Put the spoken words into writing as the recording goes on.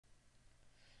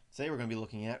Today we're going to be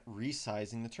looking at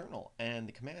resizing the terminal, and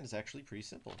the command is actually pretty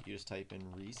simple. You just type in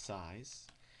resize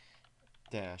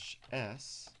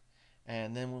 -s,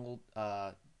 and then we'll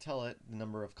tell it the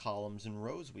number of columns and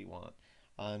rows we want.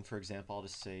 And for example, I'll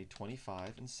just say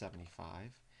 25 and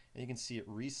 75, and you can see it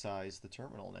resized the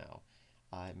terminal now.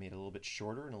 It made it a little bit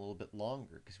shorter and a little bit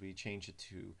longer because we changed it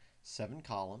to 7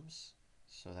 columns.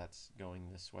 So that's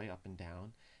going this way, up and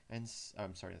down. And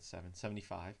I'm sorry, that's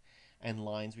 75. And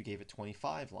lines, we gave it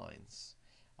 25 lines.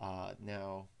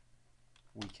 Now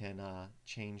we can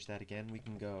change that again. We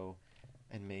can go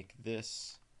and make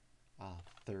this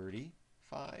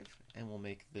 35, and we'll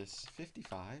make this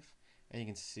 55. And you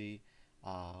can see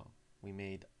we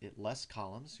made it less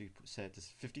columns. So we set it to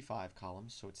 55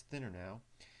 columns, so it's thinner now.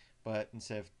 But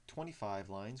instead of 25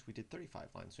 lines, we did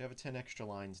 35 lines. So we have 10 extra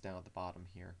lines down at the bottom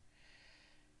here.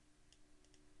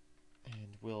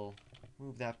 And we'll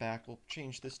move that back. We'll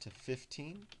change this to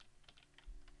 15.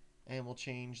 And we'll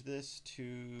change this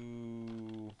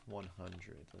to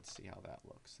 100. Let's see how that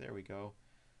looks. There we go.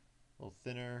 A little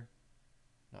thinner.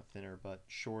 Not thinner, but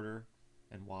shorter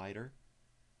and wider.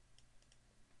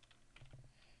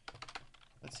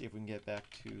 Let's see if we can get back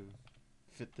to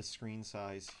fit the screen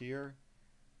size here.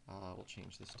 We'll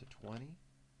change this to 20.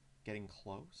 Getting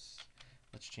close.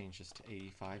 Let's change this to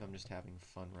 85. I'm just having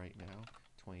fun right now.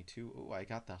 22. Oh, I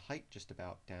got the height just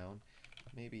about down.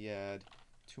 Maybe add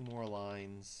 2 more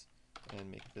lines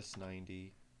and make this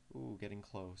 90. Ooh, getting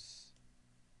close.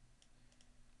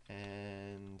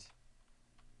 And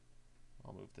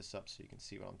I'll move this up so you can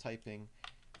see what I'm typing.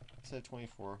 Instead of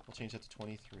 24, we'll change that to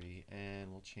 23,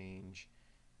 and we'll change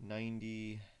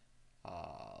 90,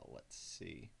 let's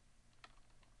see,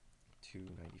 to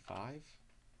 95.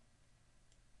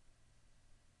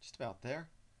 Just about there.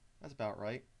 That's about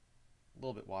right. A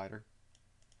little bit wider,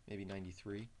 maybe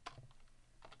 93.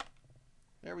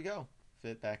 There we go.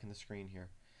 Fit back in the screen here.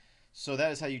 So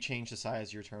that is how you change the size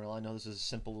of your terminal. I know this is a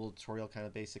simple little tutorial, kind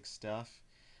of basic stuff,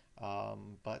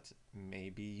 but may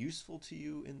be useful to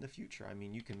you in the future. I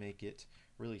mean, you can make it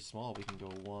really small. We can go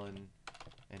 1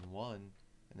 and 1,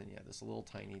 and then yeah, this little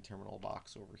tiny terminal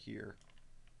box over here.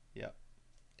 Yep.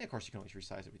 And of course, you can always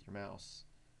resize it with your mouse.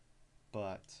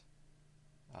 But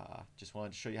just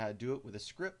wanted to show you how to do it with a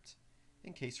script,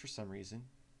 in case for some reason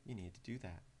you need to do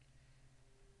that.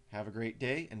 Have a great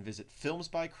day, and visit Films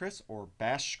by Chris or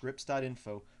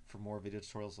bashscripts.info for more video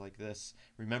tutorials like this.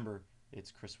 Remember,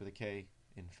 it's Chris with a K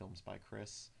in Films by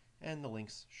Chris, and the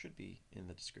links should be in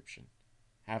the description.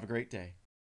 Have a great day.